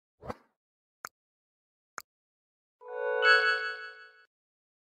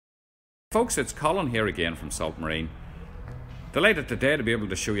Folks, it's Colin here again from Saltmarine. Delighted today to be able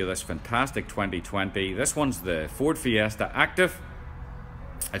to show you this fantastic 2020. This one's the Ford Fiesta Active.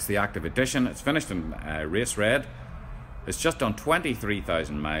 It's the Active Edition. It's finished in race red. It's just done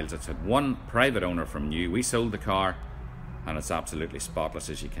 23,000 miles. It's had one private owner from new. We sold the car and it's absolutely spotless,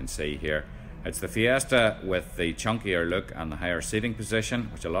 as you can see here. It's the Fiesta with the chunkier look and the higher seating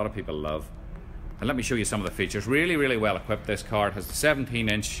position, which a lot of people love. And let me show you some of the features. Really well equipped, this car. It has the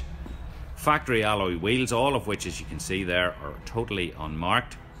 17-inch factory alloy wheels, all of which, as you can see there, are totally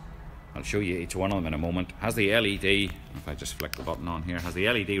unmarked. I'll show you each one of them in a moment. Has the LED, if I just flick the button on here, has the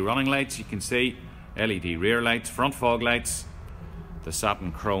LED running lights, you can see, LED rear lights, front fog lights, the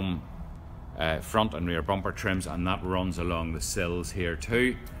satin chrome front and rear bumper trims, and that runs along the sills here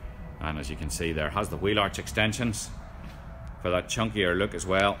too. And as you can see there, has the wheel arch extensions for that chunkier look as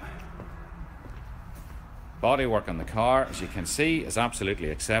well. Bodywork on the car, as you can see, is absolutely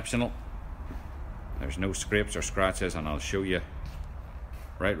exceptional. There's no scrapes or scratches, and I'll show you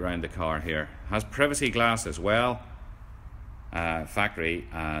right round the car here. Has privacy glass as well, factory,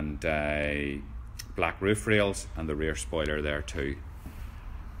 and black roof rails, and the rear spoiler there too.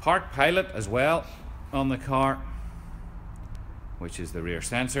 Park pilot as well on the car, which is the rear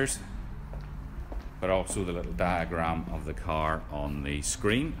sensors, but also the little diagram of the car on the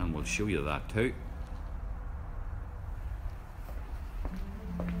screen, and we'll show you that too.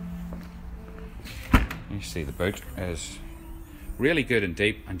 You see the boot is really good and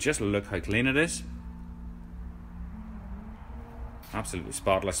deep, and just look how clean it is. Absolutely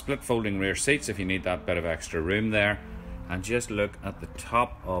spotless. Split folding rear seats if you need that bit of extra room there. And just look at the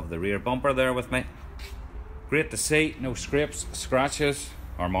top of the rear bumper there with me. Great to see, no scrapes, scratches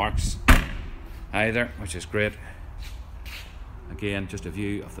or marks either, which is great. Again, just a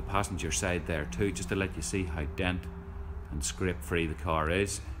view of the passenger side there too, just to let you see how dent and scrape free the car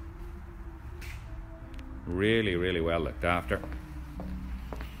is. Really well looked after.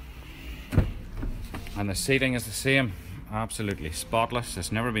 And the seating is the same, absolutely spotless.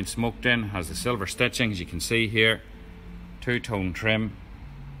 It's never been smoked in. Has the silver stitching, as you can see here, two-tone trim,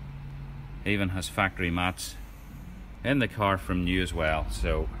 even has factory mats in the car from new as well.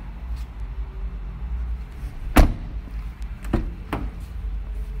 So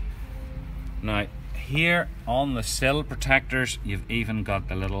now here on the sill protectors, you've even got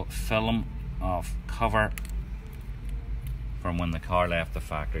the little film of cover from when the car left the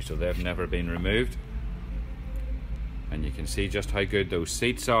factory, so they've never been removed. And you can see just how good those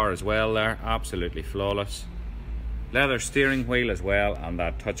seats are as well there, absolutely flawless. Leather steering wheel as well, and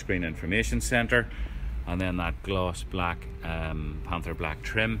that touchscreen information center, and then that gloss black panther black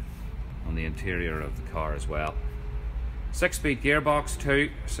trim on the interior of the car as well. 6-speed gearbox too,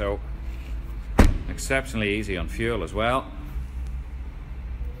 so exceptionally easy on fuel as well.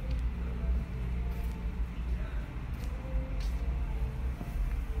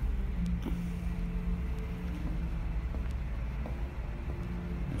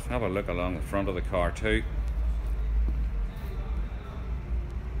 Have a look along the front of the car too.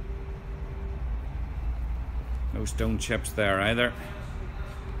 No stone chips there either.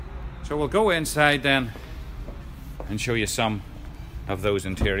 So we'll go inside then and show you some of those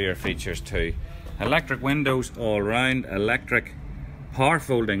interior features too. Electric windows all round, electric power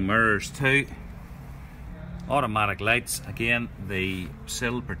folding mirrors too. Automatic lights. Again, the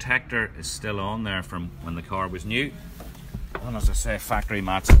sill protector is still on there from when the car was new. And as I say, factory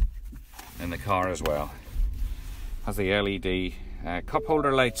mats in the car as well. Has the LED cup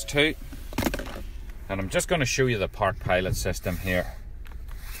holder lights too. And I'm just going to show you the park pilot system here.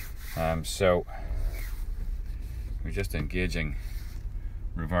 So we're just engaging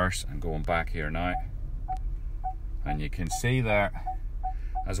reverse and going back here now. And you can see there,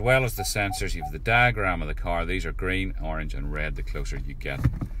 as well as the sensors, you have the diagram of the car. These are green, orange and red the closer you get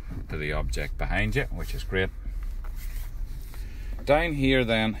to the object behind you, which is great. Down here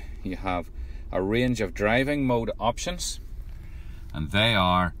then you have a range of driving mode options, and they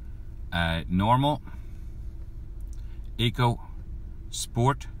are normal, eco,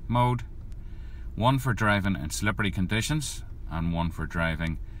 sport mode, one for driving in slippery conditions and one for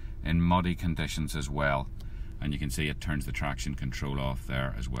driving in muddy conditions as well. And you can see it turns the traction control off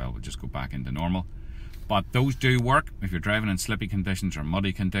there as well. We'll just go back into normal. But those do work if you're driving in slippy conditions or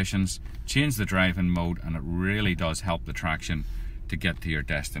muddy conditions. Change the driving mode and it really does help the traction to get to your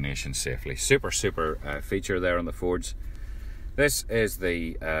destination safely. Super feature there on the Fords. This is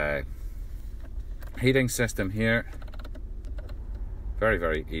the heating system here.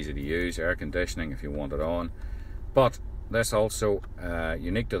 Very easy to use. Air conditioning if you want it on. But this also,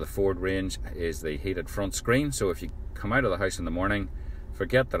 unique to the Ford range, is the heated front screen. So if you come out of the house in the morning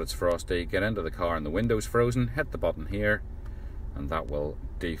forget that it's frosty, get into the car and the window's frozen, hit the button here, and that will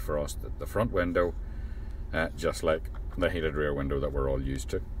defrost the front window, just like the heated rear window that we're all used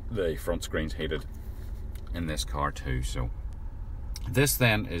to. The front screen's heated in this car too. So this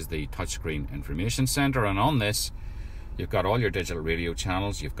then is the touchscreen information center, and on this you've got all your digital radio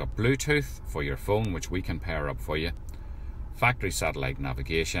channels. You've got Bluetooth for your phone, which we can pair up for you, factory satellite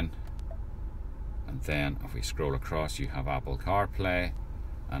navigation, and then if we scroll across you have Apple CarPlay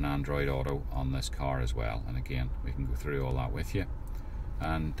and Android Auto on this car as well. And again, we can go through all that with you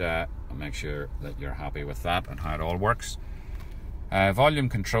and make sure that you're happy with that and how it all works. Volume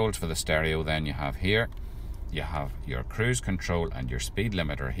controls for the stereo then you have here. You have your cruise control and your speed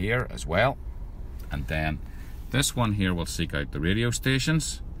limiter here as well. And then this one here will seek out the radio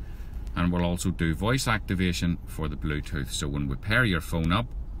stations, and will also do voice activation for the Bluetooth. So when we pair your phone up,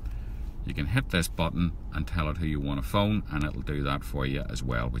 you can hit this button and tell it who you want to phone, and it'll do that for you as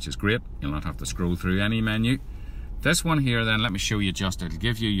well, which is great. You'll not have to scroll through any menu. This one here then, let me show you just, it'll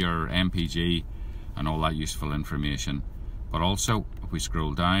give you your MPG and all that useful information. But also, if we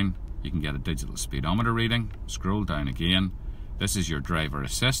scroll down, you can get a digital speedometer reading. Scroll down again. This is your driver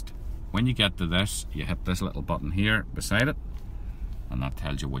assist. When you get to this, you hit this little button here beside it, and that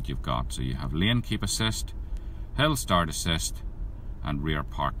tells you what you've got. So you have lane keep assist, hill start assist, and rear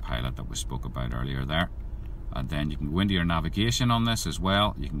park pilot that we spoke about earlier there. And then you can go into your navigation on this as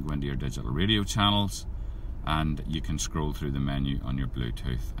well. You can go into your digital radio channels, and you can scroll through the menu on your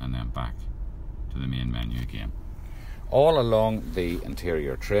Bluetooth and then back to the main menu again. All along the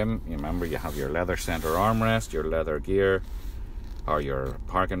interior trim, you remember you have your leather center armrest, your leather gear, or your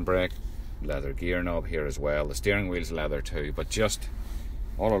parking brake, leather gear knob here as well. The steering wheel's leather too, but just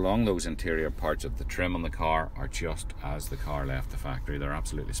all along those interior parts of the trim on the car are just as the car left the factory. They're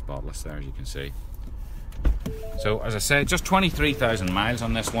absolutely spotless there, as you can see. So as I said, just 23,000 miles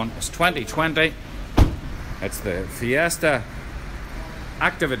on this one. It's 2020. It's the Fiesta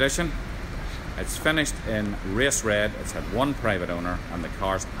Active Edition. It's finished in race red. It's had one private owner, and the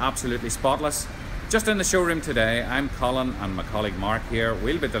car's absolutely spotless. Just in the showroom today, I'm Colin and my colleague Mark here.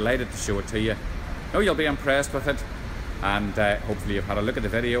 We'll be delighted to show it to you. Know you'll be impressed with it, and hopefully you've had a look at the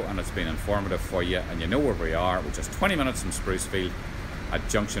video and it's been informative for you, and you know where we are. We're just 20 minutes from Sprucefield at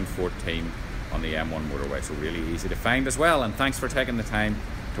junction 14 on the M1 motorway, so really easy to find as well. And thanks for taking the time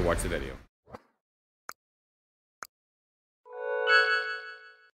to watch the video.